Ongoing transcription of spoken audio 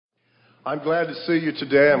I'm glad to see you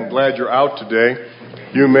today. I'm glad you're out today.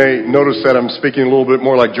 You may notice that I'm speaking a little bit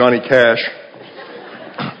more like Johnny Cash.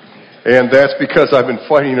 And that's because I've been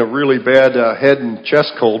fighting a really bad head and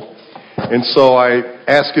chest cold. And so I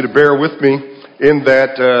ask you to bear with me in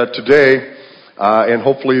that today. And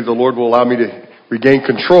hopefully the Lord will allow me to regain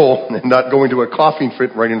control and not go into a coughing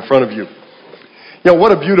fit right in front of you. You know,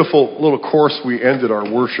 what a beautiful little chorus we ended our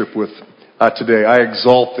worship with today. I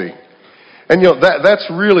exalt thee. And you know, that's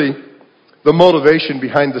really the motivation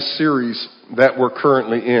behind the series that we're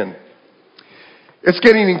currently in. It's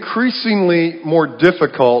getting increasingly more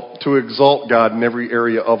difficult to exalt God in every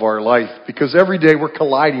area of our life because every day we're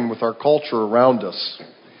colliding with our culture around us.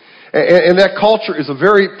 And that culture is a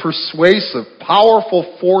very persuasive,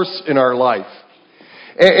 powerful force in our life.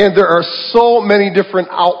 And there are so many different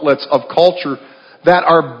outlets of culture that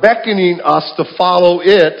are beckoning us to follow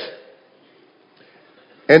it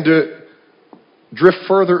and to drift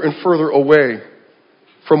further and further away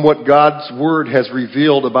from what God's Word has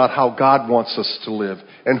revealed about how God wants us to live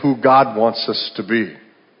and who God wants us to be.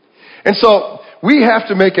 And so we have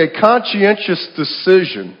to make a conscientious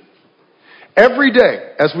decision every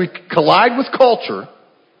day as we collide with culture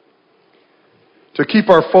to keep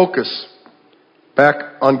our focus back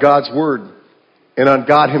on God's Word and on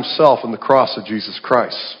God Himself and the cross of Jesus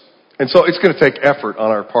Christ. And so it's going to take effort on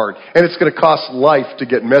our part. And it's going to cost life to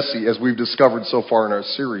get messy, as we've discovered so far in our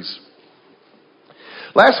series.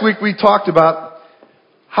 Last week we talked about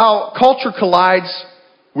how culture collides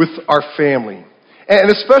with our family. And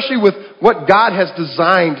especially with what God has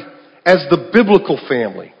designed as the biblical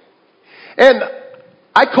family. And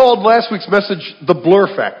I called last week's message the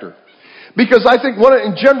blur factor. Because I think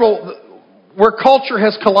in general, where culture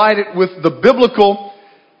has collided with the biblical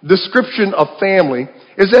description of family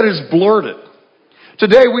is that it's blurred it.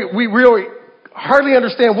 Today, we really hardly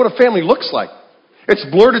understand what a family looks like. It's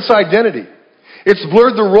blurred its identity. It's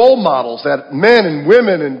blurred the role models that men and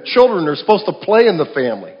women and children are supposed to play in the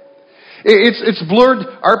family. It's blurred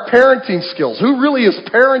our parenting skills. Who really is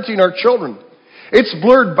parenting our children? It's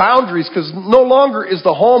blurred boundaries because no longer is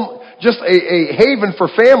the home just a haven for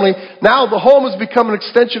family. Now the home has become an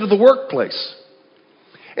extension of the workplace.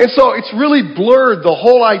 And so it's really blurred the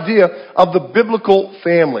whole idea of the biblical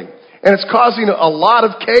family. And it's causing a lot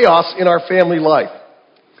of chaos in our family life.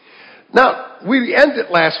 Now, we ended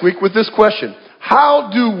last week with this question. How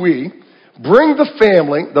do we bring the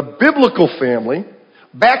family, the biblical family,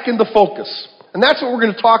 back into focus? And that's what we're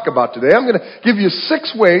going to talk about today. I'm going to give you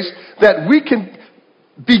 6 ways that we can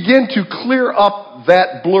begin to clear up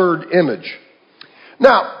that blurred image.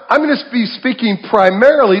 Now, I'm going to be speaking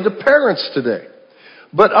primarily to parents today.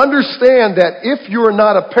 But understand that if you're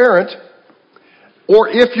not a parent,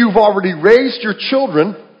 or if you've already raised your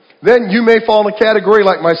children, then you may fall in a category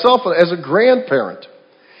like myself as a grandparent.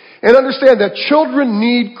 And understand that children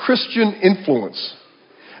need Christian influence.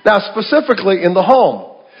 Now, specifically in the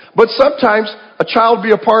home. But sometimes a child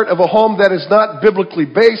be a part of a home that is not biblically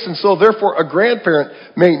based, and so therefore a grandparent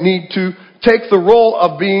may need to take the role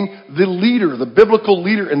of being the leader, the biblical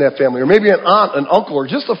leader in that family, or maybe an aunt, an uncle,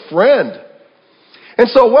 or just a friend. And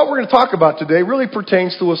so what we're going to talk about today really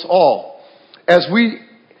pertains to us all as we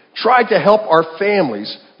try to help our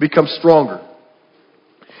families become stronger.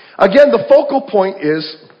 Again, the focal point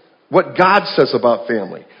is what God says about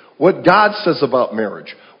family, what God says about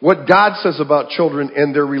marriage, what God says about children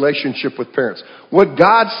and their relationship with parents, what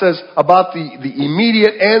God says about the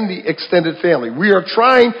immediate and the extended family. We are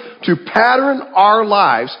trying to pattern our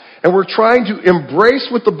lives, and we're trying to embrace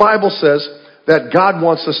what the Bible says that God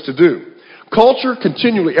wants us to do. Culture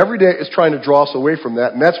continually, every day, is trying to draw us away from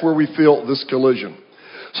that, and that's where we feel this collision.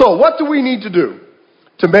 So what do we need to do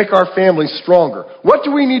to make our families stronger? What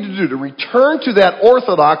do we need to do to return to that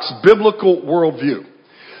orthodox biblical worldview?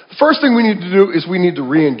 The first thing we need to do is we need to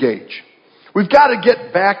re-engage. We've got to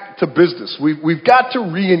get back to business. We've got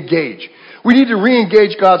to re-engage. We need to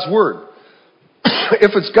re-engage God's Word.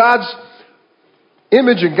 If it's God's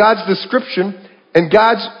image and God's description and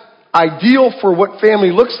God's ideal for what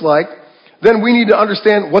family looks like, then we need to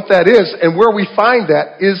understand what that is, and where we find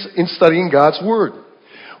that is in studying God's Word.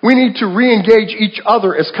 We need to re-engage each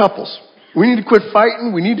other as couples. We need to quit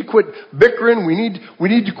fighting. We need to quit bickering. We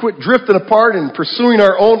need to quit drifting apart and pursuing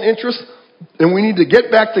our own interests. And we need to get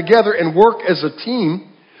back together and work as a team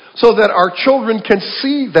so that our children can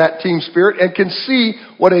see that team spirit and can see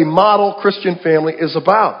what a model Christian family is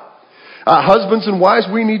about. Husbands and wives,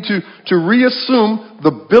 we need to reassume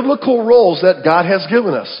the biblical roles that God has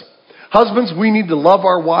given us. Husbands, we need to love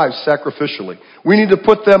our wives sacrificially. We need to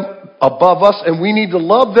put them above us, and we need to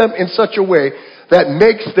love them in such a way that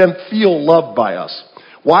makes them feel loved by us.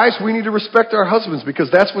 Wives, we need to respect our husbands because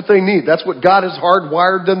that's what they need. That's what God has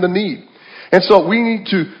hardwired them to need. And so we need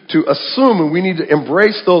to assume and we need to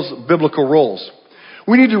embrace those biblical roles.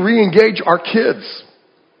 We need to re-engage our kids.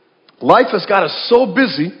 Life has got us so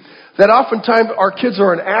busy that oftentimes our kids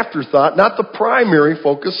are an afterthought, not the primary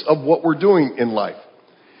focus of what we're doing in life.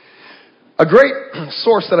 A great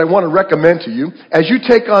source that I want to recommend to you as you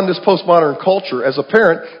take on this postmodern culture as a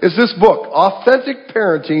parent is this book, Authentic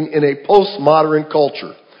Parenting in a Postmodern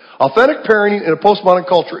Culture. Authentic Parenting in a Postmodern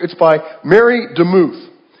Culture. It's by Mary DeMuth.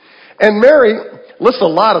 And Mary lists a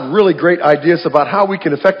lot of really great ideas about how we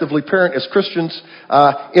can effectively parent as Christians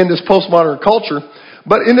in this postmodern culture.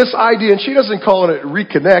 But in this idea, and she doesn't call it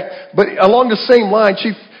reconnect, but along the same line,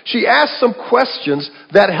 she asks some questions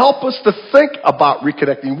that help us to think about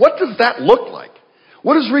reconnecting. What does that look like?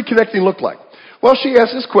 What does reconnecting look like? Well, she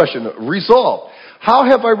asks this question, resolve. How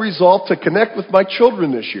have I resolved to connect with my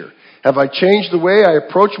children this year? Have I changed the way I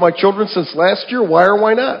approach my children since last year? Why or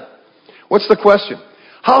why not? What's the question?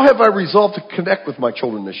 How have I resolved to connect with my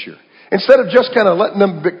children this year? Instead of just kind of letting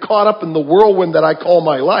them get caught up in the whirlwind that I call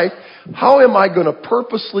my life, how am I going to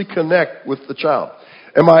purposely connect with the child?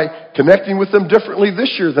 Am I connecting with them differently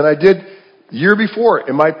this year than I did the year before?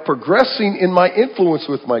 Am I progressing in my influence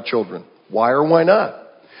with my children? Why or why not?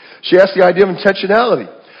 She asked the idea of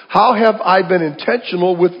intentionality. How have I been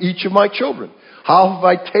intentional with each of my children? How have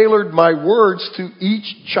I tailored my words to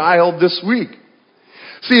each child this week?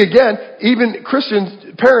 See, again, even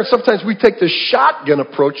Christian parents, sometimes we take the shotgun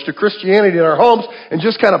approach to Christianity in our homes and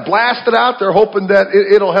just kind of blast it out there hoping that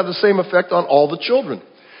it'll have the same effect on all the children.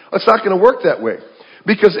 It's not going to work that way.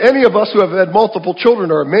 Because any of us who have had multiple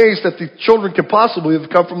children are amazed that the children can possibly have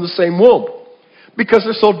come from the same womb. Because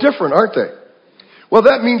they're so different, aren't they? Well,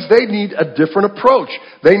 that means they need a different approach.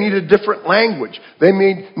 They need a different language. They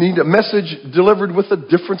may need a message delivered with a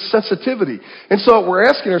different sensitivity. And so we're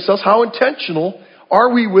asking ourselves, how intentional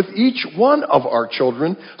are we with each one of our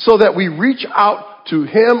children so that we reach out to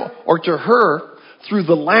him or to her through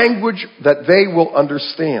the language that they will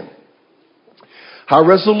understand? How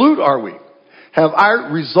resolute are we? Have I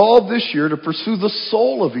resolved this year to pursue the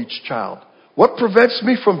soul of each child? What prevents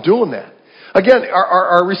me from doing that? Again,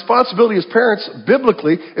 our responsibility as parents,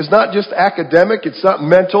 biblically, is not just academic, it's not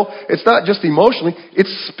mental, it's not just emotionally,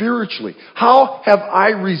 it's spiritually. How have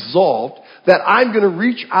I resolved that I'm going to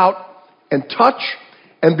reach out and touch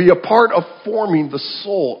and be a part of forming the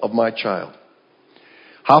soul of my child?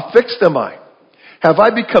 How fixed am I? Have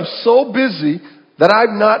I become so busy that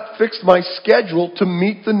I've not fixed my schedule to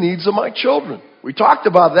meet the needs of my children? We talked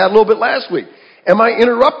about that a little bit last week. Am I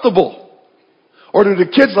interruptible? Or do the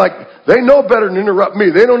kids they know better than interrupt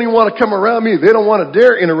me. They don't even want to come around me. They don't want to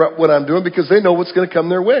dare interrupt what I'm doing because they know what's going to come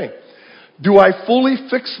their way. Do I fully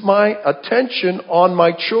fix my attention on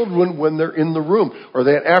my children when they're in the room? Or are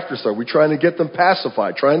they an afterthought? Are we trying to get them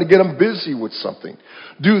pacified? Trying to get them busy with something?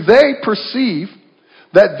 Do they perceive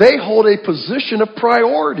that they hold a position of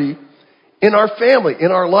priority in our family,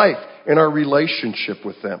 in our life, in our relationship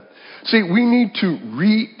with them? See, we need to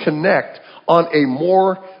reconnect on a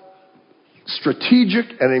more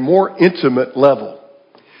strategic and a more intimate level.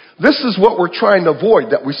 This is what we're trying to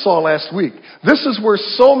avoid that we saw last week. This is where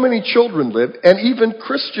so many children live, and even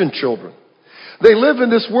Christian children. They live in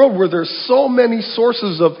this world where there's so many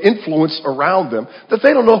sources of influence around them that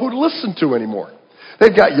they don't know who to listen to anymore.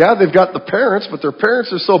 They've got the parents, but their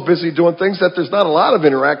parents are so busy doing things that there's not a lot of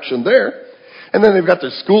interaction there. And then they've got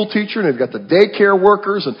their school teacher, and they've got the daycare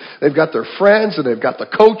workers, and they've got their friends, and they've got the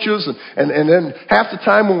coaches, and then half the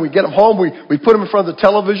time when we get them home, we put them in front of the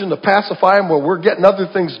television to pacify them while we're getting other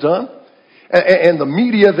things done. And the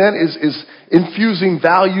media then is infusing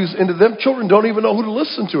values into them. Children don't even know who to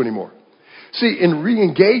listen to anymore. See, in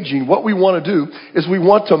re-engaging, what we want to do is we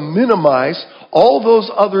want to minimize all those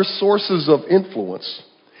other sources of influence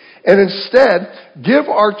and instead give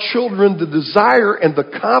our children the desire and the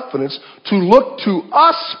confidence to look to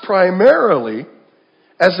us primarily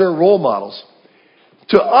as their role models,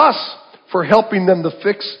 to us for helping them to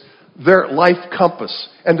fix their life compass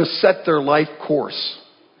and to set their life course.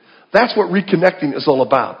 That's what reconnecting is all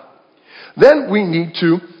about. Then we need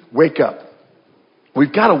to wake up.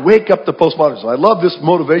 We've got to wake up the postmodernism. I love this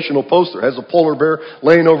motivational poster. It has a polar bear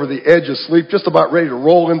laying over the edge of sleep, just about ready to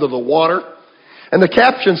roll into the water. And the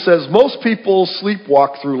caption says, most people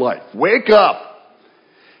sleepwalk through life. Wake up.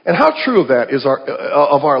 And how true of that is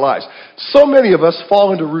of our lives. So many of us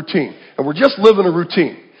fall into routine, and we're just living a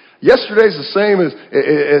routine. Yesterday's the same as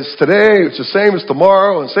today, it's the same as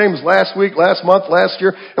tomorrow, and the same as last week, last month, last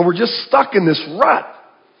year, and we're just stuck in this rut.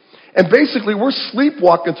 And basically, we're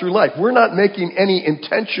sleepwalking through life. We're not making any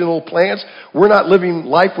intentional plans. We're not living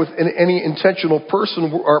life with any intentional person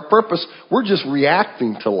or purpose. We're just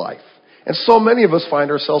reacting to life. And so many of us find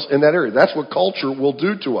ourselves in that area. That's what culture will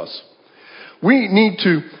do to us. We need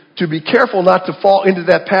to be careful not to fall into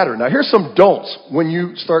that pattern. Now, here's some don'ts when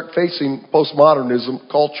you start facing postmodernism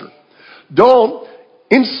culture. Don't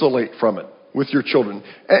insulate from it with your children.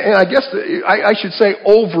 And I guess I should say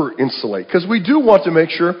over-insulate, because we do want to make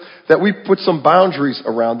sure that we put some boundaries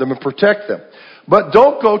around them and protect them. But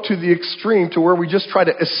don't go to the extreme to where we just try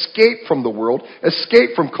to escape from the world, escape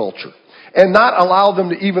from culture, and not allow them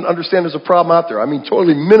to even understand there's a problem out there. I mean,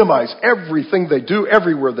 totally minimize everything they do,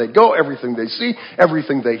 everywhere they go, everything they see,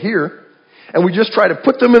 everything they hear. And we just try to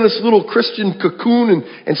put them in this little Christian cocoon,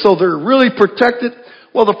 and so they're really protected.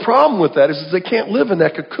 Well, the problem with that is they can't live in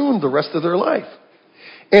that cocoon the rest of their life.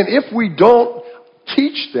 And if we don't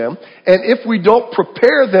teach them, and if we don't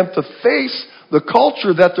prepare them to face the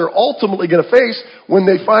culture that they're ultimately going to face when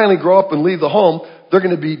they finally grow up and leave the home, they're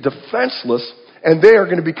going to be defenseless, and they are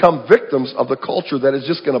going to become victims of the culture that is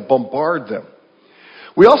just going to bombard them.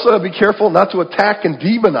 We also have to be careful not to attack and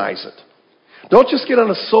demonize it. Don't just get on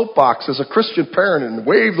a soapbox as a Christian parent and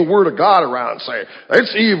wave the word of God around and say,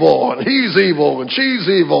 it's evil, and he's evil, and she's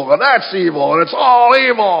evil, and that's evil, and it's all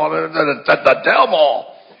evil, and the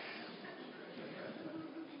devil.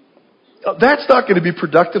 That's not going to be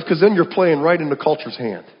productive, because then you're playing right into culture's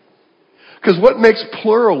hand. Because what makes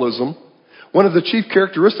pluralism, one of the chief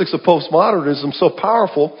characteristics of postmodernism, so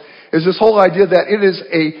powerful is this whole idea that it is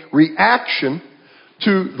a reaction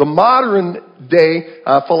to the modern day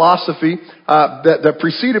philosophy that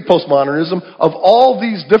preceded postmodernism of all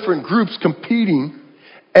these different groups competing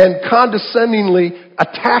and condescendingly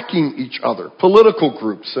attacking each other, political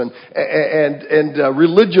groups and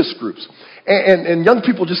religious groups. And young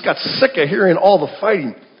people just got sick of hearing all the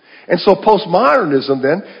fighting. And so postmodernism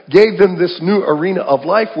then gave them this new arena of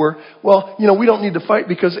life where, well, we don't need to fight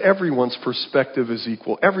because everyone's perspective is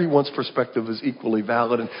equal. Everyone's perspective is equally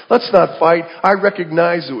valid. And let's not fight. I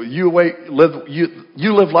recognize that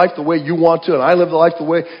you live life the way you want to, and I live the life the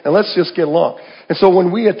way, and let's just get along. And so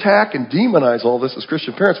when we attack and demonize all this as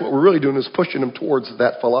Christian parents, what we're really doing is pushing them towards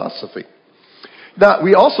that philosophy. Now,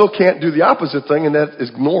 we also can't do the opposite thing, and that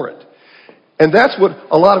is ignore it. And that's what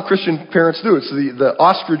a lot of Christian parents do. It's the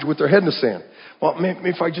ostrich with their head in the sand. Well, maybe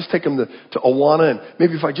if I just take them to Awana, and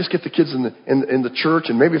maybe if I just get the kids in the church,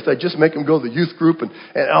 and maybe if I just make them go to the youth group and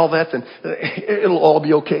all that, then it'll all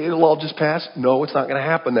be okay. It'll all just pass. No, it's not going to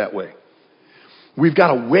happen that way. We've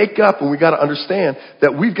got to wake up, and we've got to understand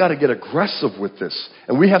that we've got to get aggressive with this,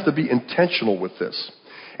 and we have to be intentional with this.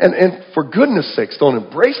 And for goodness sakes, don't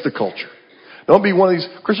embrace the culture. Don't be one of these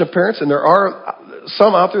Christian parents, and there are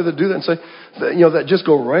some out there that do that and say, that just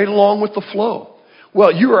go right along with the flow.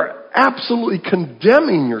 Well, you are absolutely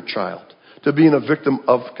condemning your child to being a victim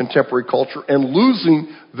of contemporary culture and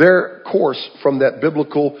losing their course from that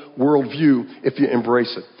biblical worldview if you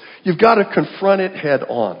embrace it. You've got to confront it head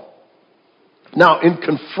on. Now, in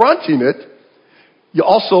confronting it, you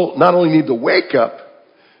also not only need to wake up,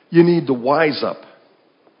 you need to wise up.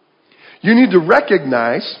 You need to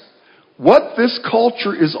recognize what this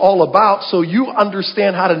culture is all about so you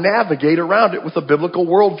understand how to navigate around it with a biblical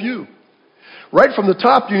worldview. Right from the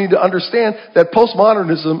top, you need to understand that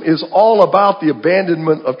postmodernism is all about the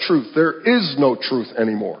abandonment of truth. There is no truth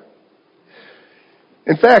anymore.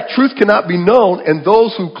 In fact, truth cannot be known, and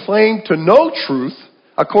those who claim to know truth,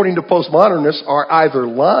 according to postmodernists, are either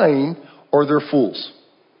lying or they're fools.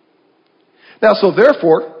 Now, so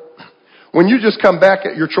therefore, when you just come back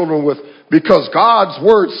at your children with, because God's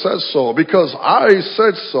word says so, because I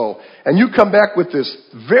said so, and you come back with this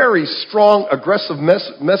very strong, aggressive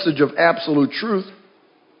message of absolute truth,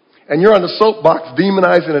 and you're on the soapbox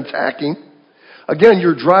demonizing and attacking, again,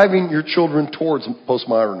 you're driving your children towards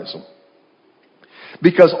postmodernism.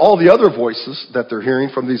 Because all the other voices that they're hearing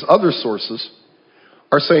from these other sources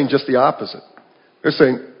are saying just the opposite. They're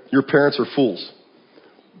saying, your parents are fools.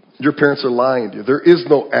 Your parents are lying to you. There is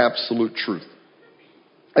no absolute truth.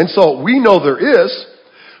 And so we know there is,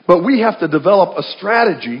 but we have to develop a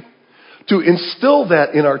strategy to instill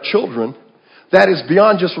that in our children that is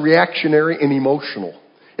beyond just reactionary and emotional.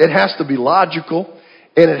 It has to be logical,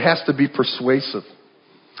 and it has to be persuasive.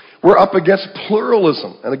 We're up against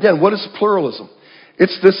pluralism. And again, what is pluralism?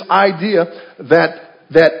 It's this idea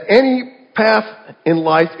that any path in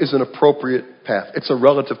life is an appropriate path. It's a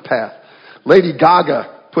relative path. Lady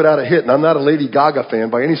Gaga put out a hit, and I'm not a Lady Gaga fan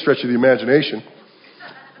by any stretch of the imagination,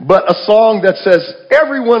 but a song that says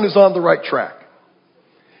everyone is on the right track.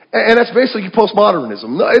 And that's basically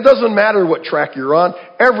postmodernism. No, it doesn't matter what track you're on.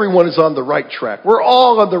 Everyone is on the right track. We're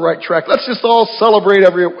all on the right track. Let's just all celebrate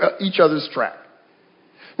each other's track.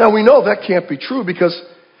 Now, we know that can't be true because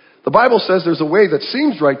the Bible says there's a way that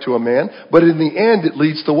seems right to a man, but in the end it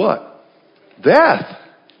leads to what? Death.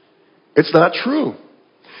 It's not true.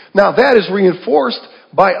 Now, that is reinforced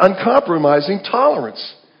by uncompromising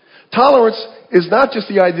tolerance. Tolerance is not just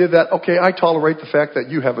the idea that, okay, I tolerate the fact that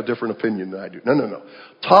you have a different opinion than I do. No.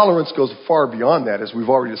 Tolerance goes far beyond that, as we've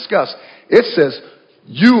already discussed. It says,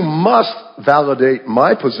 you must validate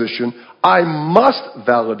my position. I must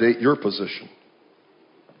validate your position.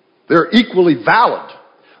 They're equally valid.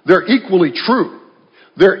 They're equally true.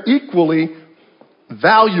 They're equally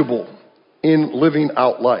valuable in living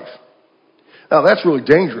out life. Now, that's really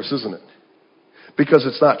dangerous, isn't it? Because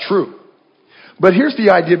it's not true. But here's the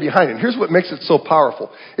idea behind it. Here's what makes it so powerful,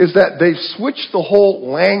 is that they've switched the whole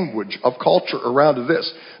language of culture around to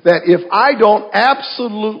this. That if I don't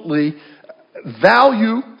absolutely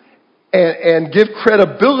value and give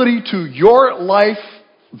credibility to your life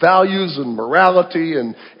values and morality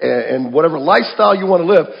and whatever lifestyle you want to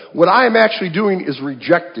live, what I am actually doing is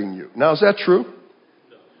rejecting you. Now, is that true?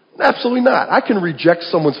 No. Absolutely not. I can reject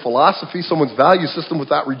someone's philosophy, someone's value system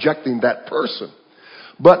without rejecting that person.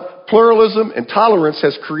 But pluralism and tolerance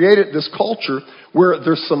has created this culture where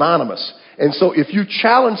they're synonymous. And so if you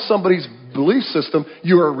challenge somebody's belief system,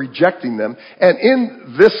 you are rejecting them. And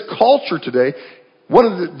in this culture today, one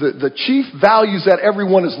of the chief values that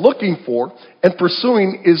everyone is looking for and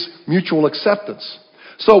pursuing is mutual acceptance.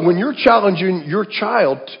 So when you're challenging your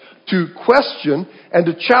child to question and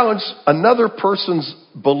to challenge another person's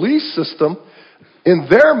belief system, in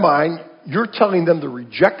their mind, you're telling them to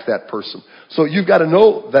reject that person. So you've got to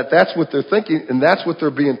know that that's what they're thinking and that's what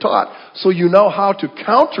they're being taught. So you know how to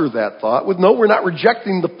counter that thought with, no, we're not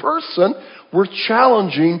rejecting the person. We're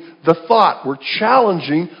challenging the thought. We're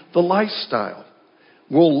challenging the lifestyle.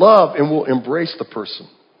 We'll love and we'll embrace the person.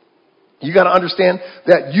 You got to understand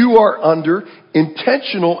that you are under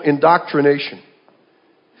intentional indoctrination.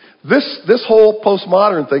 This whole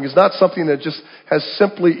postmodern thing is not something that just has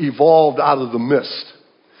simply evolved out of the mist.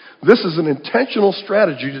 This is an intentional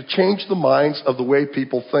strategy to change the minds of the way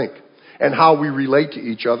people think and how we relate to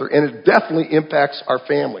each other, and it definitely impacts our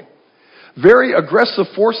family. Very aggressive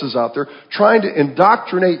forces out there trying to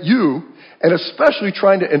indoctrinate you, and especially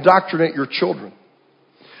trying to indoctrinate your children.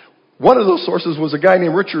 One of those sources was a guy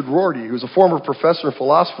named Richard Rorty, who's a former professor and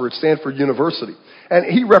philosopher at Stanford University. And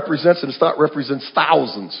he represents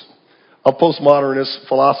thousands of postmodernist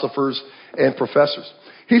philosophers and professors.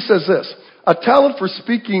 He says this: a talent for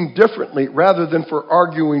speaking differently rather than for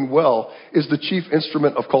arguing well is the chief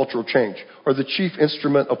instrument of cultural change, or the chief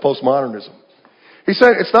instrument of postmodernism. He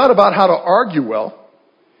said it's not about how to argue well.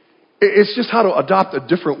 It's just how to adopt a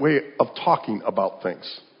different way of talking about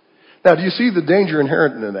things. Now, do you see the danger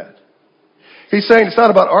inherent in that? He's saying it's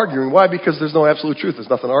not about arguing. Why? Because there's no absolute truth. There's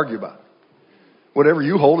nothing to argue about. Whatever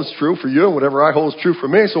you hold is true for you, and whatever I hold is true for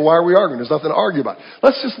me, so why are we arguing? There's nothing to argue about.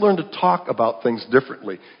 Let's just learn to talk about things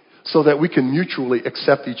differently so that we can mutually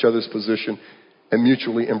accept each other's position and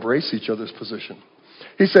mutually embrace each other's position.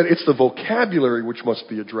 He said it's the vocabulary which must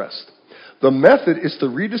be addressed. The method is to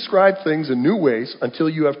redescribe things in new ways until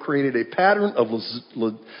you have created a pattern of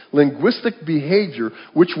linguistic behavior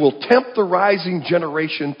which will tempt the rising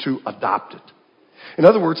generation to adopt it. In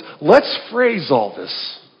other words, let's phrase all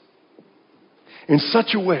this in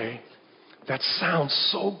such a way that sounds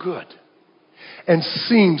so good and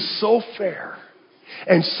seems so fair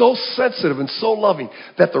and so sensitive and so loving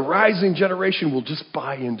that the rising generation will just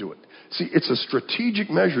buy into it. See, it's a strategic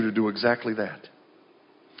measure to do exactly that.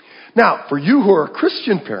 Now, for you who are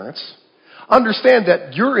Christian parents, understand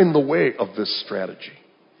that you're in the way of this strategy.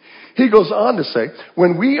 He goes on to say,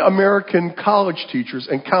 when we American college teachers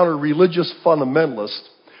encounter religious fundamentalists,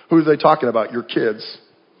 who are they talking about? Your kids.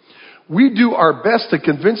 We do our best to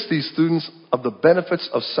convince these students of the benefits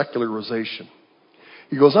of secularization.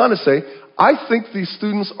 He goes on to say, I think these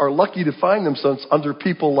students are lucky to find themselves under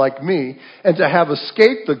people like me and to have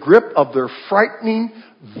escaped the grip of their frightening,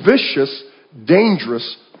 vicious,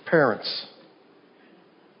 dangerous parents.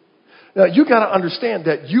 Now, you got to understand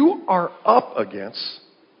that you are up against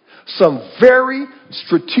some very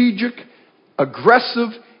strategic, aggressive,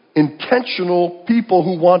 intentional people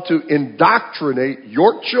who want to indoctrinate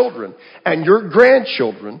your children and your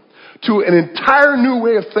grandchildren to an entire new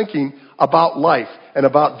way of thinking about life and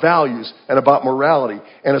about values and about morality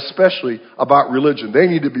and especially about religion. They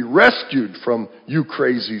need to be rescued from you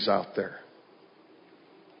crazies out there.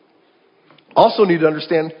 Also need to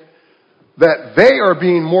understand that they are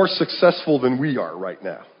being more successful than we are right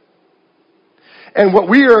now. And what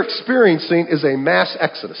we are experiencing is a mass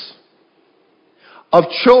exodus of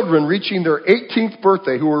children reaching their 18th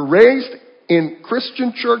birthday who were raised in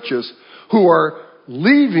Christian churches who are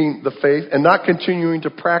leaving the faith and not continuing to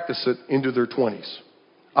practice it into their 20s.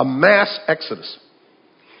 A mass exodus.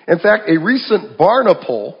 In fact, a recent Barna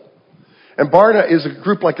poll, and Barna is a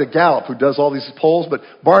group like the Gallup who does all these polls, but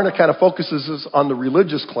Barna kind of focuses on the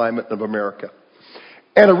religious climate of America.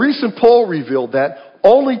 And a recent poll revealed that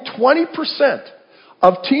only 20%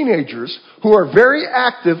 of teenagers who are very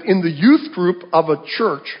active in the youth group of a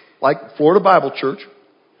church, like Florida Bible Church,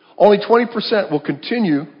 only 20% will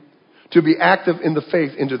continue to be active in the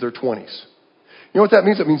faith into their 20s. You know what that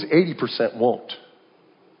means? It means 80% won't.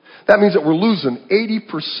 That means that we're losing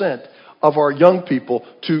 80% of our young people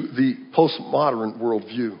to the postmodern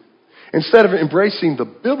worldview. Instead of embracing the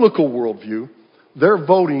biblical worldview, they're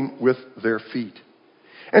voting with their feet.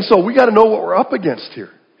 And so we got to know what we're up against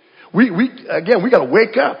here. We got to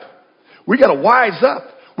wake up. We got to wise up.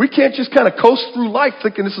 We can't just kind of coast through life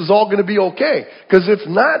thinking this is all going to be okay. Because it's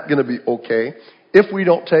not going to be okay if we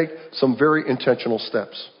don't take some very intentional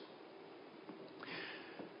steps.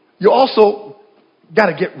 You also got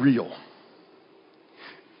to get real.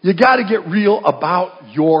 You got to get real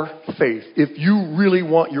about your faith if you really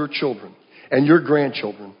want your children and your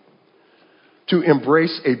grandchildren to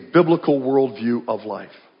embrace a biblical worldview of life.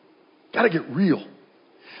 Got to get real.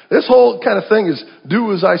 This whole kind of thing is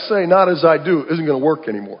do as I say, not as I do, isn't going to work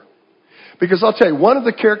anymore. Because I'll tell you, one of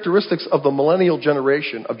the characteristics of the millennial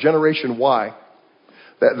generation, of Generation Y,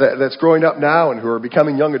 that's growing up now and who are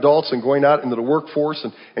becoming young adults and going out into the workforce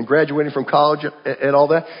and graduating from college and all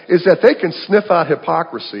that, is that they can sniff out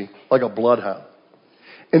hypocrisy like a bloodhound.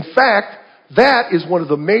 In fact, that is one of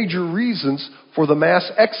the major reasons for the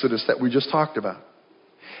mass exodus that we just talked about.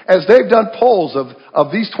 As they've done polls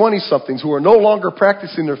of these 20-somethings who are no longer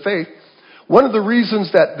practicing their faith, one of the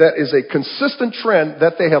reasons that is a consistent trend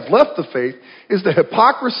that they have left the faith is the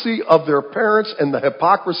hypocrisy of their parents and the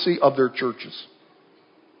hypocrisy of their churches.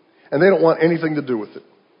 And they don't want anything to do with it.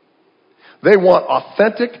 They want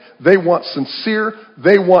authentic, they want sincere,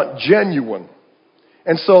 they want genuine.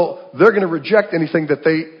 And so they're going to reject anything that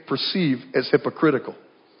they perceive as hypocritical.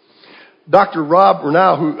 Dr. Rob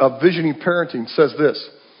Renaud, of Visioning Parenting, says this: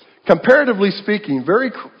 comparatively speaking,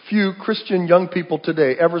 very few Christian young people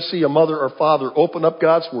today ever see a mother or father open up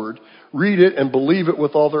God's Word, read it, and believe it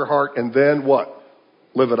with all their heart, and then what?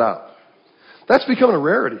 Live it out. That's becoming a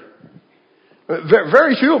rarity.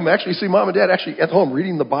 Very few of them actually see mom and dad actually at home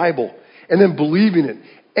reading the Bible and then believing it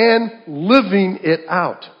and living it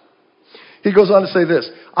out. He goes on to say this: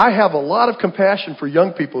 I have a lot of compassion for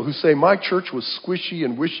young people who say my church was squishy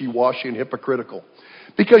and wishy-washy and hypocritical.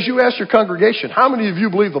 Because you ask your congregation, how many of you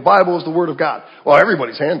believe the Bible is the Word of God? Well,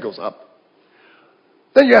 everybody's hand goes up.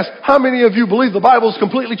 Then you ask, how many of you believe the Bible is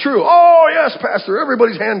completely true? Oh, yes, Pastor,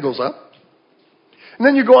 everybody's hand goes up. And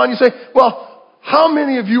then you go on and you say, well, how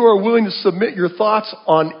many of you are willing to submit your thoughts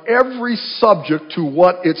on every subject to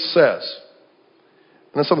what it says?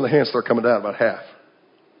 And then some of the hands start coming down, about half.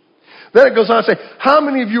 Then it goes on to say, how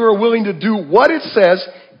many of you are willing to do what it says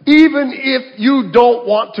even if you don't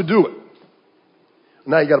want to do it?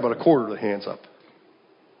 Now you got about a quarter of the hands up.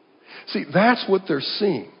 See, that's what they're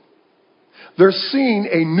seeing. They're seeing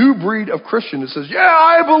a new breed of Christian that says, yeah,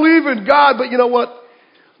 I believe in God, but you know what?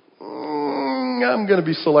 I'm going to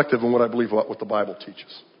be selective in what I believe about what the Bible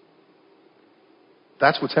teaches.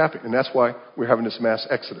 That's what's happening, and that's why we're having this mass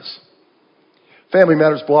exodus. Family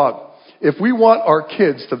Matters blog. If we want our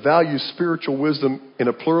kids to value spiritual wisdom in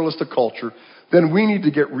a pluralistic culture, then we need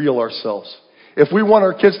to get real ourselves. If we want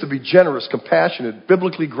our kids to be generous, compassionate,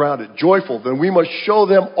 biblically grounded, joyful, then we must show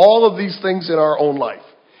them all of these things in our own life.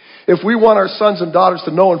 If we want our sons and daughters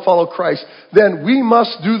to know and follow Christ, then we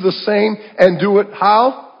must do the same and do it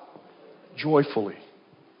how? Joyfully.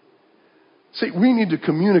 See, we need to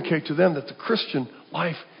communicate to them that the Christian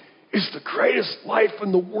life is the greatest life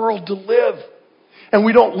in the world to live. And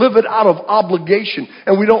we don't live it out of obligation.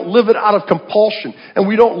 And we don't live it out of compulsion. And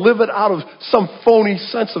we don't live it out of some phony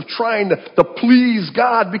sense of trying to please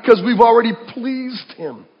God, because we've already pleased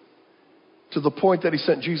Him to the point that He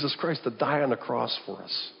sent Jesus Christ to die on the cross for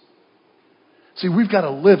us. See, we've got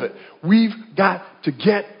to live it. We've got to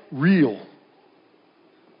get real.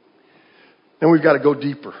 And we've got to go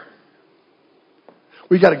deeper.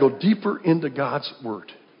 We've got to go deeper into God's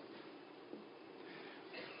Word.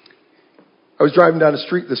 I was driving down the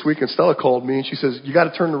street this week and Stella called me and she says, you got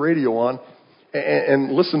to turn the radio on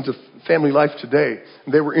and listen to Family Life Today.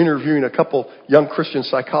 And they were interviewing a couple young Christian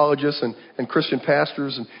psychologists and Christian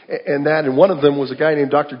pastors and that. And one of them was a guy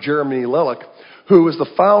named Dr. Jeremy Lellick, who is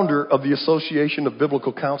the founder of the Association of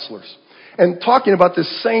Biblical Counselors. and talking about this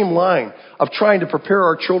same line of trying to prepare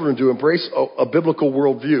our children to embrace a biblical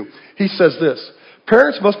worldview. He says this: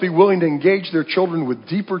 parents must be willing to engage their children with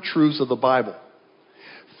deeper truths of the Bible.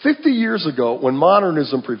 50 years ago, when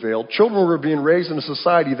modernism prevailed, children were being raised in a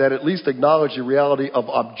society that at least acknowledged the reality of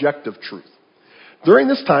objective truth. During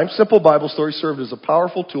this time, simple Bible stories served as a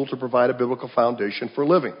powerful tool to provide a biblical foundation for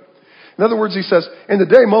living. In other words, he says, in the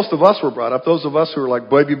day most of us were brought up, those of us who are like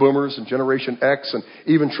baby boomers and Generation X and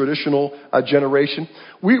even traditional generation,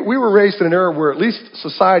 we were raised in an era where at least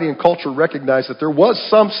society and culture recognized that there was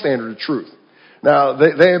some standard of truth. Now,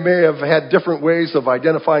 they may have had different ways of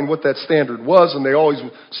identifying what that standard was, and they always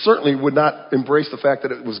certainly would not embrace the fact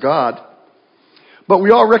that it was God. But we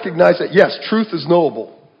all recognize that, yes, truth is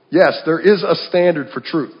knowable. Yes, there is a standard for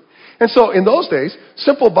truth. And so in those days,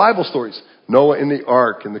 simple Bible stories, Noah in the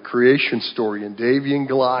ark and the creation story and David and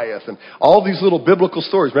Goliath and all these little biblical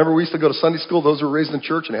stories. Remember, we used to go to Sunday school, those who were raised in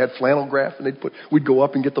church, and they had flannel graph, and we'd go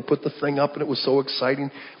up and get to put the thing up, and it was so exciting.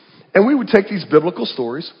 And we would take these biblical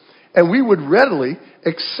stories, and we would readily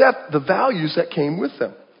accept the values that came with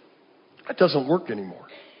them. That doesn't work anymore.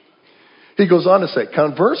 He goes on to say,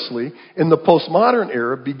 conversely, in the postmodern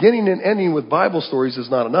era, beginning and ending with Bible stories is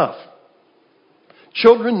not enough.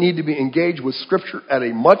 Children need to be engaged with Scripture at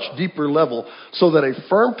a much deeper level so that a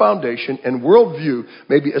firm foundation and worldview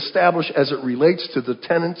may be established as it relates to the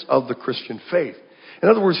tenets of the Christian faith. In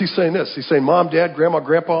other words, he's saying this. He's saying, Mom, Dad, Grandma,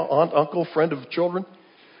 Grandpa, Aunt, Uncle, friend of children,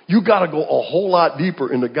 you got to go a whole lot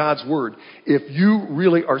deeper into God's Word if you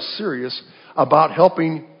really are serious about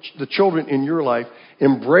helping the children in your life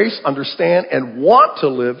embrace, understand, and want to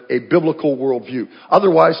live a biblical worldview.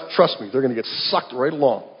 Otherwise, trust me, they're going to get sucked right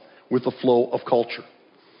along with the flow of culture.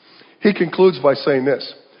 He concludes by saying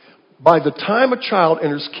this: by the time a child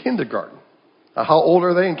enters kindergarten, how old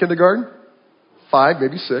are they in kindergarten? 5,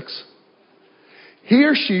 maybe 6. He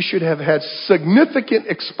or she should have had significant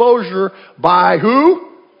exposure by who?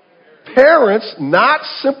 Parents, not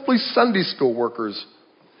simply Sunday school workers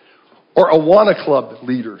or Awana Club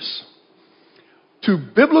leaders, to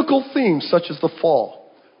biblical themes such as the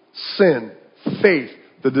fall, sin, faith,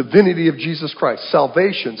 the divinity of Jesus Christ,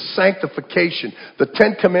 salvation, sanctification, the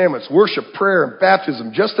 10 Commandments, worship, prayer, and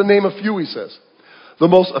baptism, just to name a few, he says. The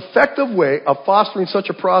most effective way of fostering such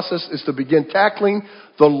a process is to begin tackling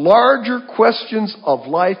the larger questions of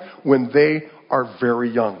life when they are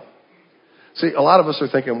very young. See, a lot of us are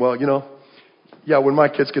thinking, well, when my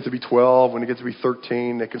kids get to be 12, when they get to be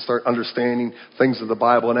 13, they can start understanding things of the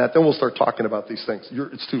Bible and that. Then we'll start talking about these things.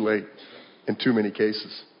 It's too late in too many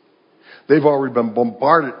cases. They've already been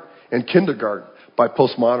bombarded in kindergarten by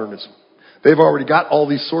postmodernism. They've already got all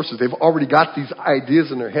these sources. They've already got these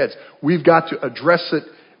ideas in their heads. We've got to address it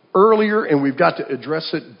earlier, and we've got to address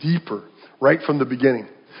it deeper right from the beginning.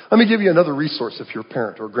 Let me give you another resource if you're a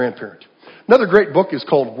parent or a grandparent. Another great book is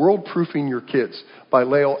called World Proofing Your Kids by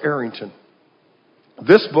Lael Arrington.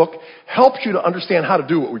 This book helps you to understand how to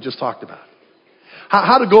do what we just talked about.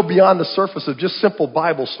 How to go beyond the surface of just simple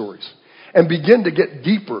Bible stories and begin to get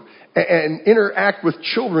deeper and interact with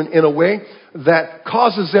children in a way that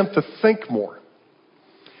causes them to think more.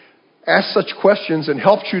 Ask such questions and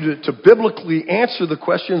helps you to biblically answer the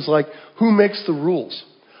questions like, who makes the rules?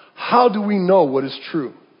 How do we know what is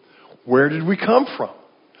true? Where did we come from?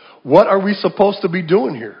 What are we supposed to be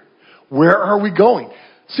doing here? Where are we going?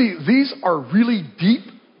 See, these are really deep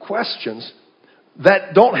questions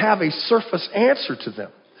that don't have a surface answer to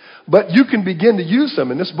them. But you can begin to use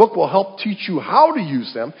them, and this book will help teach you how to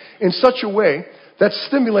use them in such a way that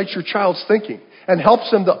stimulates your child's thinking and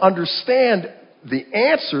helps them to understand the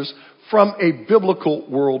answers from a biblical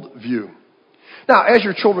worldview. Now, as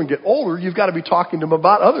your children get older, you've got to be talking to them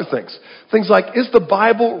about other things. Things like, is the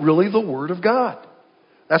Bible really the Word of God?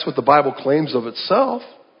 That's what the Bible claims of itself.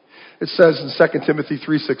 It says in 2 Timothy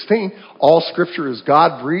 3:16, all Scripture is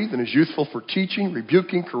God-breathed and is useful for teaching,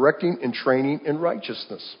 rebuking, correcting, and training in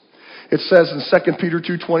righteousness. It says in 2 Peter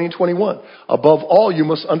 2:20 and 21, above all, you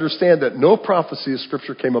must understand that no prophecy of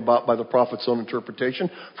Scripture came about by the prophet's own interpretation,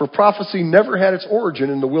 for prophecy never had its origin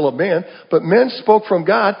in the will of man, but men spoke from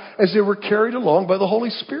God as they were carried along by the Holy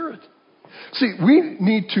Spirit. See, we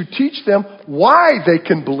need to teach them why they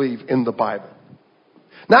can believe in the Bible.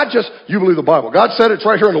 Not just, you believe the Bible. God said it's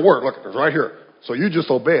right here in the Word. Look, it's right here. So you just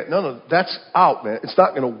obey it. No, that's out, man. It's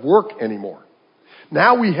not going to work anymore.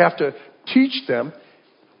 Now we have to teach them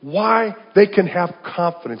why they can have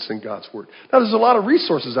confidence in God's Word. Now, there's a lot of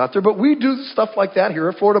resources out there, but we do stuff like that here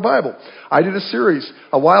at Florida Bible. I did a series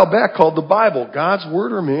a while back called The Bible, God's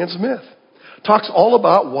Word or Man's Myth. Talks all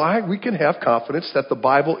about why we can have confidence that the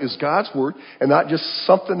Bible is God's Word and not just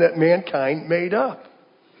something that mankind made up.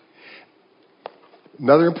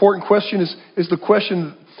 Another important question is the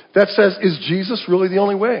question that says, is Jesus really the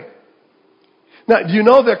only way? Now, do you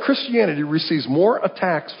know that Christianity receives more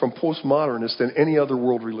attacks from postmodernists than any other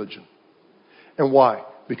world religion? And why?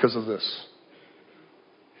 Because of this.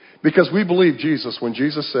 Because we believe Jesus, when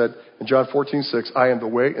Jesus said in John 14:6, I am the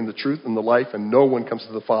way and the truth and the life, and no one comes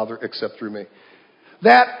to the Father except through me.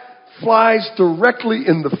 That flies directly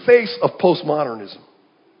in the face of postmodernism.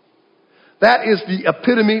 That is the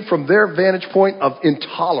epitome from their vantage point of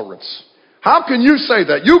intolerance. How can you say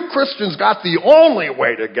that? You Christians got the only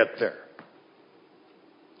way to get there.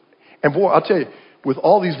 And boy, I'll tell you, with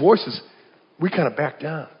all these voices, we kind of back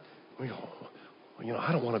down. We go,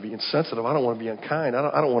 I don't want to be insensitive. I don't want to be unkind.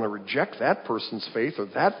 I don't want to reject that person's faith or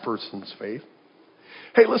that person's faith.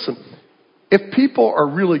 Hey, listen, if people are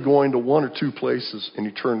really going to one or two places in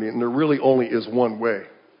eternity, and there really only is one way,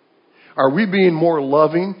 are we being more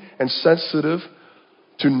loving and sensitive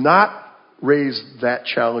to not raise that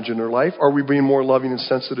challenge in their life? Or are we being more loving and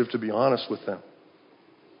sensitive to be honest with them?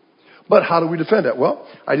 But how do we defend that? Well,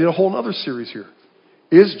 I did a whole other series here.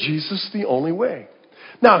 Is Jesus the only way?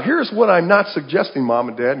 Now, here's what I'm not suggesting, Mom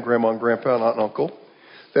and Dad and Grandma and Grandpa and Aunt and Uncle,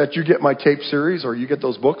 that you get my tape series or you get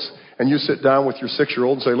those books and you sit down with your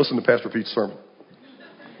 6-year-old and say, listen to Pastor Pete's sermon.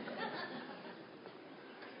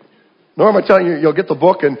 Nor am I telling you, you'll get the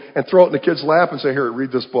book and throw it in the kid's lap and say, here,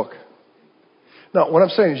 read this book. Now, what I'm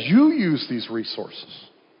saying is you use these resources.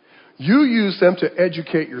 You use them to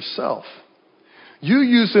educate yourself. You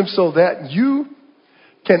use them so that you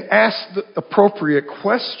can ask the appropriate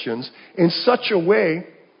questions in such a way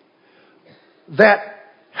that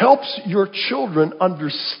helps your children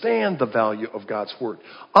understand the value of God's Word.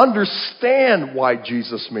 Understand why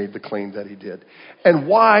Jesus made the claim that he did. And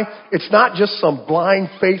why it's not just some blind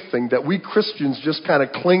faith thing that we Christians just kind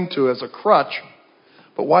of cling to as a crutch,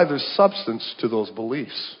 but why there's substance to those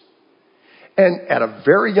beliefs. And at a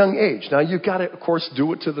very young age. Now, you've got to, of course,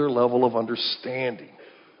 do it to their level of understanding.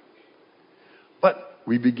 But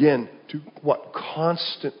we begin to,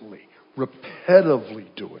 constantly, repetitively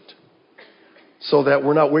do it. So that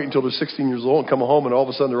we're not waiting until they're 16 years old and come home and all of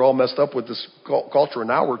a sudden they're all messed up with this culture and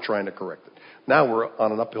now we're trying to correct it. Now we're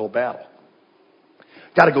on an uphill battle.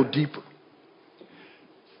 Got to go deeper.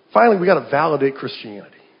 Finally, we got to validate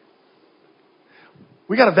Christianity.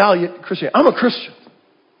 We got to validate Christianity. I'm a Christian.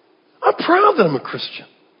 I'm proud that I'm a Christian.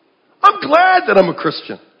 I'm glad that I'm a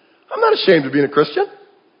Christian. I'm not ashamed of being a Christian.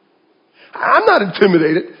 I'm not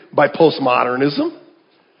intimidated by postmodernism.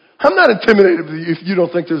 I'm not intimidated if you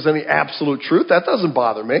don't think there's any absolute truth. That doesn't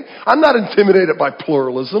bother me. I'm not intimidated by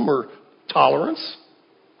pluralism or tolerance.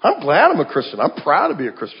 I'm glad I'm a Christian. I'm proud to be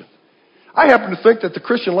a Christian. I happen to think that the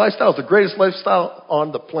Christian lifestyle is the greatest lifestyle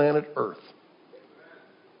on the planet Earth.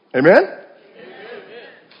 Amen? Amen.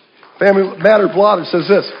 Family Matter Blotter says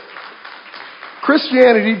this.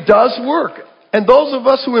 Christianity does work. And those of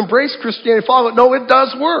us who embrace Christianity, follow it, know it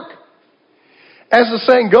does work. As the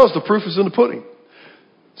saying goes, the proof is in the pudding.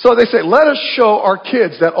 So they say, let us show our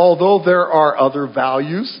kids that although there are other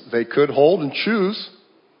values they could hold and choose,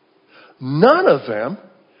 none of them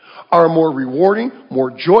are more rewarding, more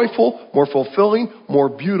joyful, more fulfilling, more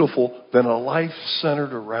beautiful than a life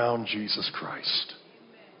centered around Jesus Christ.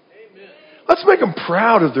 Amen. Let's make them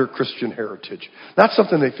proud of their Christian heritage. Not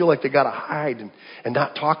something they feel like they got to hide and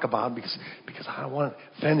not talk about because I don't want to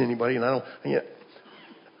offend anybody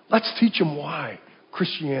let's teach them why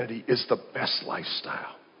Christianity is the best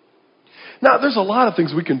lifestyle. Now, there's a lot of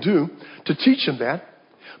things we can do to teach them that.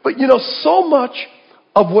 But, so much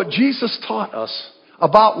of what Jesus taught us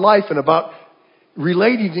about life and about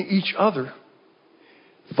relating to each other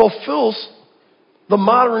fulfills the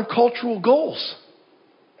modern cultural goals.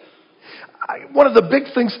 One of the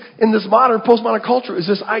big things in this modern, postmodern culture is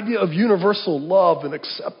this idea of universal love and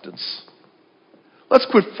acceptance. Let's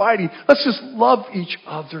quit fighting. Let's just love each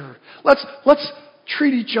other. Let's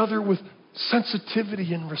treat each other with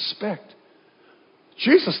sensitivity and respect.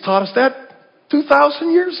 Jesus taught us that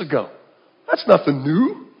 2,000 years ago. That's nothing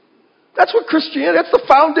new. That's what Christianity, that's the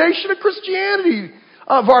foundation of Christianity,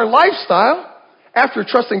 of our lifestyle. After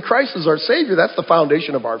trusting Christ as our Savior, that's the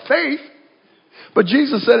foundation of our faith. But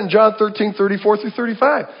Jesus said in John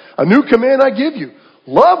 13:34-35, a new command I give you,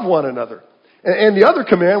 love one another. And the other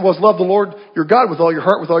command was love the Lord your God with all your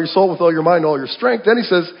heart, with all your soul, with all your mind, all your strength. Then he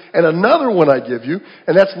says, and another one I give you,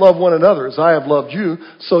 and that's love one another. As I have loved you,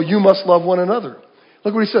 so you must love one another.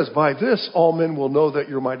 Look what he says. By this, all men will know that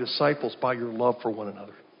you're my disciples, by your love for one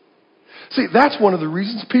another. See, that's one of the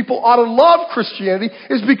reasons people ought to love Christianity,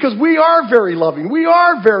 is because we are very loving. We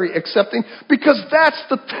are very accepting, because that's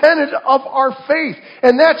the tenet of our faith.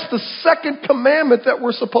 And that's the second commandment that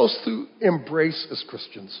we're supposed to embrace as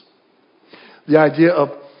Christians. The idea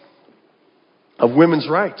of women's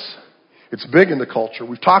rights. It's big in the culture.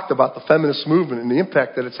 We've talked about the feminist movement and the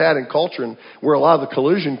impact that it's had in culture and where a lot of the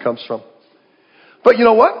collusion comes from. But you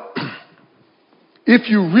know what? If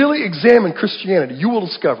you really examine Christianity, you will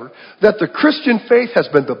discover that the Christian faith has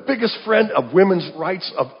been the biggest friend of women's rights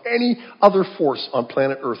of any other force on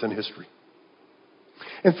planet Earth in history.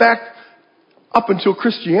 In fact, up until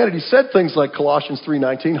Christianity said things like Colossians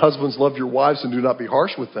 3:19, husbands, love your wives and do not be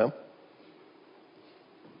harsh with them.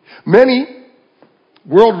 Many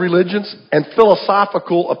world religions and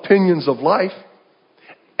philosophical opinions of life,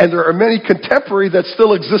 and there are many contemporary that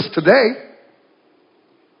still exist today,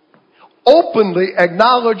 openly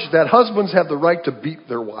acknowledge that husbands have the right to beat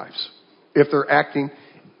their wives if they're acting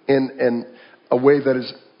in a way that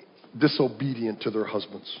is disobedient to their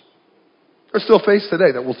husbands. There's still faiths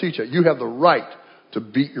today that will teach you have the right to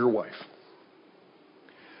beat your wife.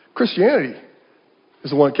 Christianity is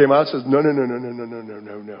the one that came out and says,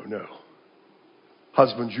 no.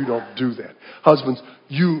 Husbands, you don't do that. Husbands,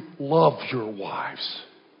 you love your wives.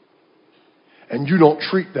 And you don't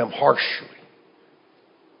treat them harshly.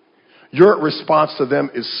 Your response to them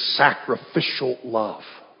is sacrificial love.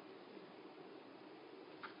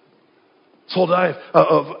 This whole idea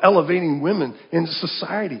of elevating women in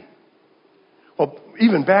society. Well,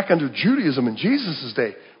 even back under Judaism in Jesus'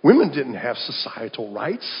 day, women didn't have societal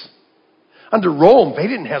rights. Under Rome, they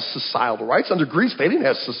didn't have societal rights. Under Greece, they didn't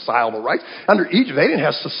have societal rights. Under Egypt, they didn't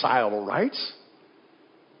have societal rights.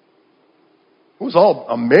 It was all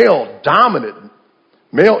a male-dominant,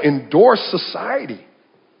 male-endorsed society.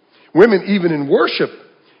 Women, even in worship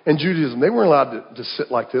in Judaism, they weren't allowed to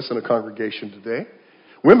sit like this in a congregation today.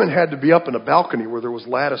 Women had to be up in a balcony where there was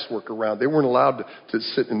lattice work around. They weren't allowed to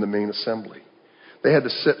sit in the main assembly. They had to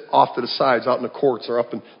sit off to the sides, out in the courts or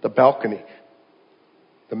up in the balcony.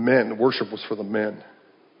 The worship was for the men.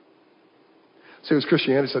 See, it was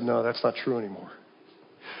Christianity said, no, that's not true anymore.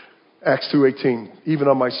 Acts 2:18, even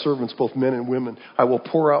on my servants, both men and women, I will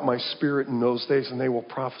pour out my spirit in those days and they will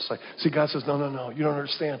prophesy. See, God says, no, you don't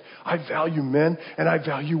understand. I value men and I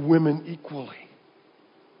value women equally.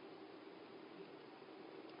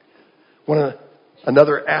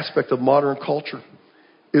 Another aspect of modern culture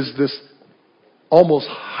is this almost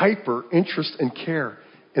hyper interest and care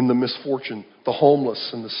in the misfortune, the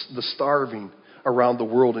homeless and the starving around the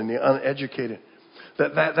world and the uneducated.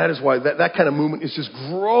 That is why that kind of movement is just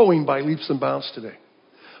growing by leaps and bounds today.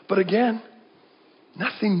 But again,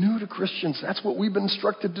 nothing new to Christians. That's what we've been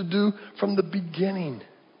instructed to do from the beginning.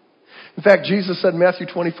 In fact, Jesus said in Matthew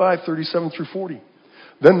 25:37-40,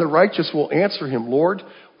 then the righteous will answer him, Lord,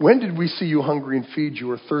 when did we see you hungry and feed you,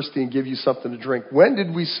 or thirsty and give you something to drink? When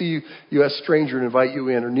did we see you as a stranger and invite you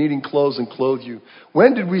in, or needing clothes and clothe you?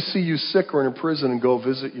 When did we see you sick or in prison and go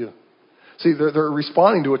visit you? See, they're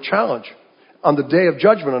responding to a challenge on the day of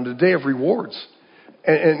judgment, on the day of rewards.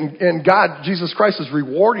 And God, Jesus Christ, is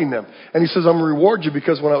rewarding them. And he says, I'm going to reward you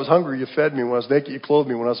because when I was hungry, you fed me. When I was naked, you clothed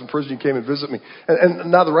me. When I was in prison, you came and visited me.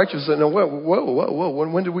 And now the righteous said, no, whoa.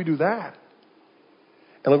 When did we do that?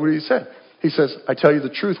 And look what he said. He says, I tell you the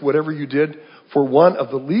truth, whatever you did for one of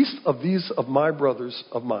the least of these of my brothers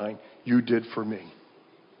of mine, you did for me.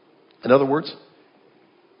 In other words,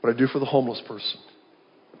 what I do for the homeless person,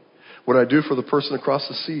 what I do for the person across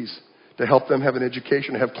the seas, to help them have an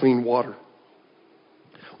education, to have clean water.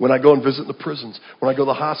 When I go and visit the prisons, when I go to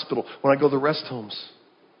the hospital, when I go to the rest homes,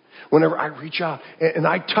 whenever I reach out and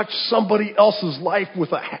I touch somebody else's life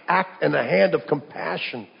with an act and a hand of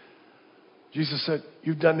compassion, Jesus said,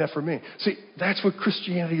 you've done that for me. See, that's what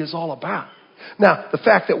Christianity is all about. Now, the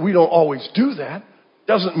fact that we don't always do that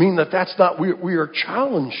doesn't mean that that's not what we are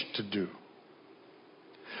challenged to do.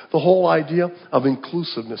 The whole idea of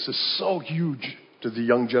inclusiveness is so huge to the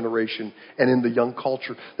young generation and in the young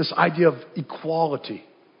culture. This idea of equality.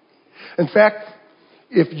 In fact,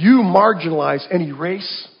 if you marginalize any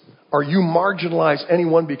race or you marginalize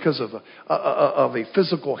anyone because of a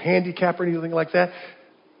physical handicap or anything like that,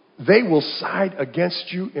 they will side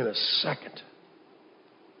against you in a second.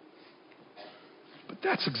 But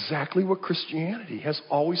that's exactly what Christianity has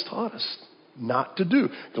always taught us not to do.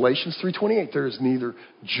 Galatians 3:28, there is neither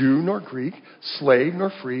Jew nor Greek, slave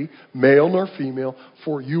nor free, male nor female,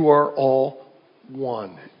 for you are all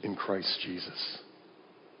one in Christ Jesus.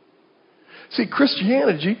 See,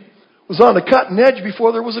 Christianity was on the cutting edge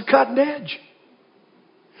before there was a cutting edge.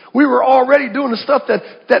 We were already doing the stuff that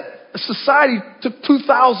society took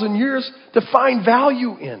 2,000 years to find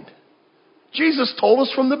value in. Jesus told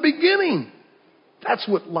us from the beginning. That's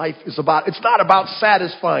what life is about. It's not about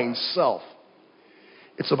satisfying self.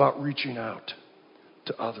 It's about reaching out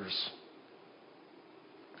to others.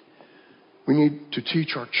 We need to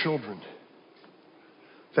teach our children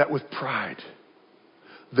that with pride,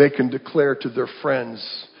 they can declare to their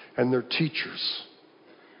friends and their teachers,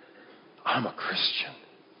 I'm a Christian.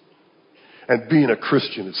 And being a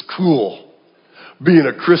Christian is cool. Being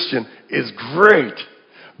a Christian is great.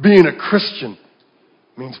 Being a Christian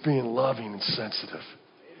means being loving and sensitive,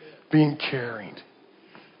 being caring.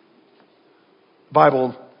 The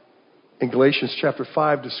Bible in Galatians chapter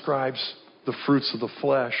 5 describes the fruits of the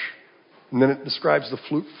flesh. And then it describes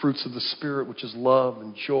the fruits of the Spirit, which is love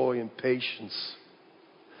and joy and patience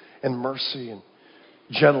and mercy and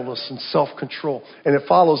gentleness and self-control. And it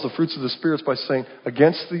follows the fruits of the Spirit by saying,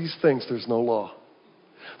 against these things there's no law.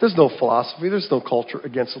 There's no philosophy, there's no culture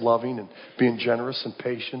against loving and being generous and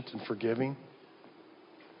patient and forgiving.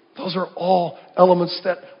 Those are all elements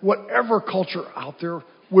that whatever culture out there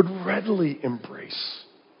would readily embrace.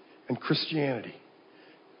 And Christianity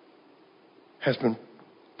has been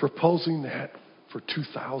proposing that for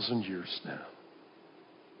 2,000 years now.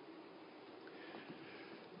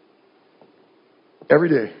 Every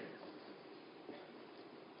day,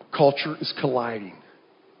 culture is colliding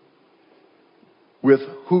with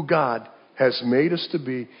who God has made us to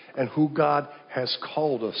be and who God has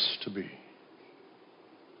called us to be.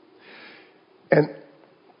 And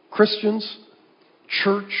Christians,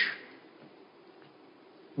 church,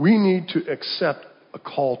 we need to accept a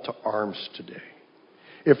call to arms today.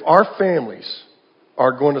 If our families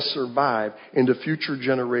are going to survive into future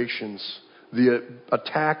generations, the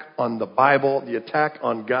attack on the Bible, the attack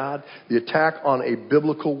on God, the attack on a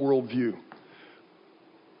biblical worldview,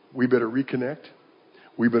 we better reconnect.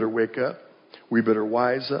 We better wake up. We better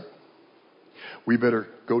wise up. We better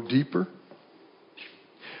go deeper.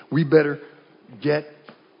 We better get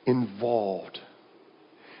involved.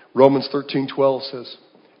 Romans 13:12 says,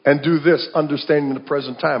 and do this, understanding the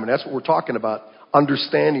present time. And that's what we're talking about,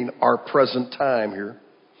 understanding our present time here.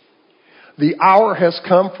 The hour has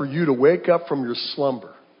come for you to wake up from your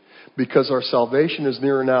slumber, because our salvation is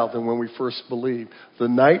nearer now than when we first believed. The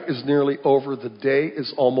night is nearly over. The day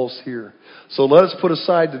is almost here. So let us put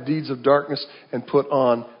aside the deeds of darkness and put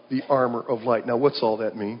on the armor of light. Now, what's all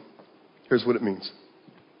that mean? Here's what it means.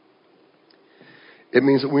 It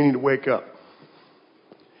means that we need to wake up.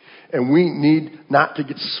 And we need not to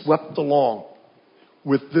get swept along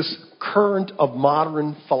with this current of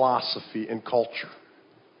modern philosophy and culture.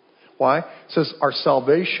 Why? It says our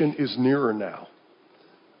salvation is nearer now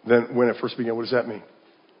than when it first began. What does that mean?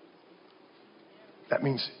 That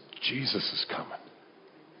means Jesus is coming.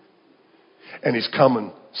 And he's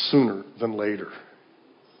coming sooner than later.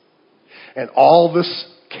 And all this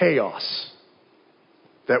chaos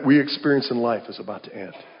that we experience in life is about to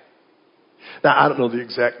end. Now, I don't know the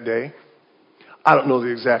exact day. I don't know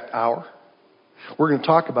the exact hour. We're going to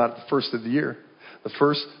talk about it the first of the year. The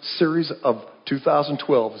first series of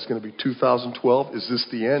 2012 is going to be 2012. Is this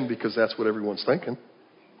the end? Because that's what everyone's thinking.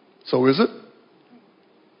 So is it?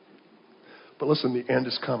 But listen, the end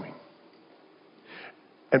is coming.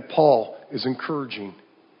 And Paul is encouraging,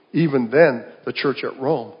 even then, the church at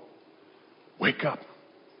Rome, wake up,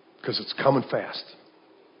 because it's coming fast.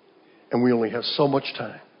 And we only have so much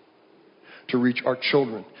time to reach our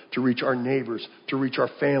children, to reach our neighbors, to reach our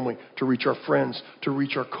family, to reach our friends, to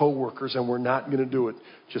reach our coworkers, and we're not going to do it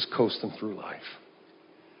just coasting through life.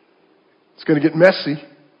 It's going to get messy,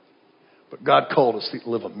 but God called us to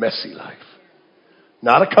live a messy life.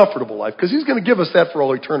 Not a comfortable life, because he's going to give us that for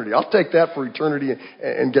all eternity. I'll take that for eternity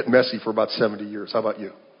and get messy for about 70 years. How about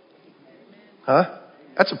you? Huh?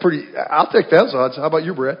 I'll take those odds. How about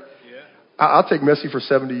you, Brett? Yeah. I'll take messy for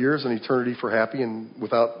 70 years and eternity for happy and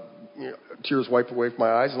without tears wiped away from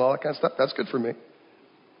my eyes and all that kind of stuff. That's good for me.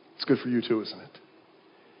 It's good for you too, isn't it?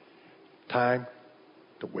 Time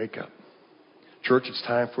to wake up. Church, it's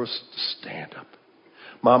time for us to stand up.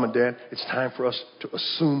 Mom and Dad, it's time for us to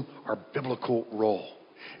assume our biblical role.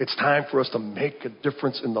 It's time for us to make a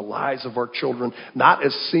difference in the lives of our children, not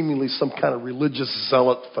as seemingly some kind of religious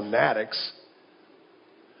zealot fanatics,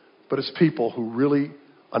 but as people who really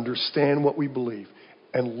understand what we believe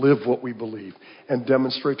and live what we believe and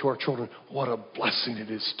demonstrate to our children what a blessing it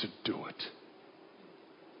is to do it.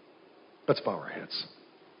 Let's bow our heads.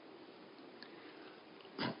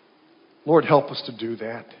 Lord, help us to do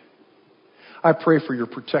that. I pray for your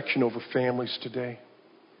protection over families today.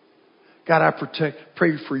 God, I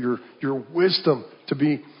pray for your wisdom to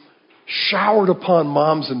be showered upon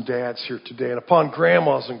moms and dads here today, and upon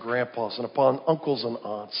grandmas and grandpas, and upon uncles and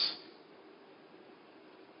aunts.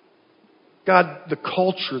 God, the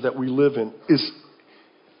culture that we live in is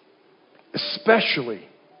especially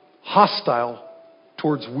hostile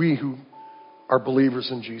towards we who are believers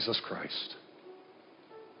in Jesus Christ.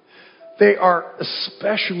 They are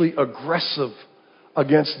especially aggressive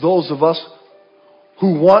against those of us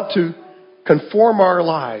who want to conform our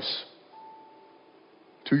lives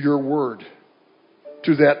to your word,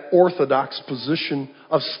 to that orthodox position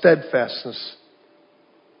of steadfastness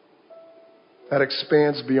that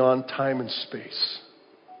expands beyond time and space.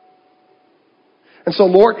 And so,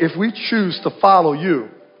 Lord, if we choose to follow you,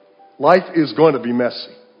 life is going to be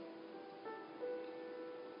messy.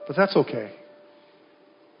 But that's okay.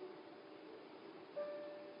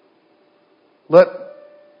 Let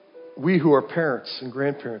we who are parents and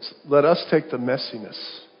grandparents, let us take the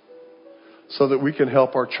messiness so that we can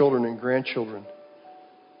help our children and grandchildren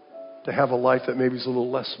to have a life that maybe is a little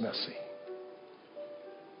less messy.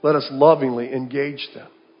 Let us lovingly engage them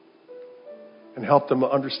and help them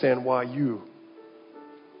understand why you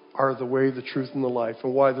are the way, the truth, and the life,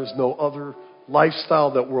 and why there's no other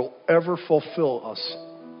lifestyle that will ever fulfill us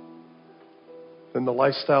than the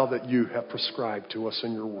lifestyle that you have prescribed to us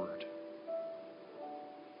in your word.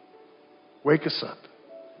 Wake us up.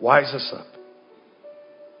 Wise us up.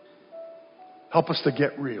 Help us to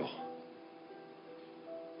get real.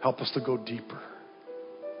 Help us to go deeper.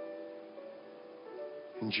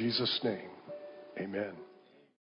 In Jesus' name, amen.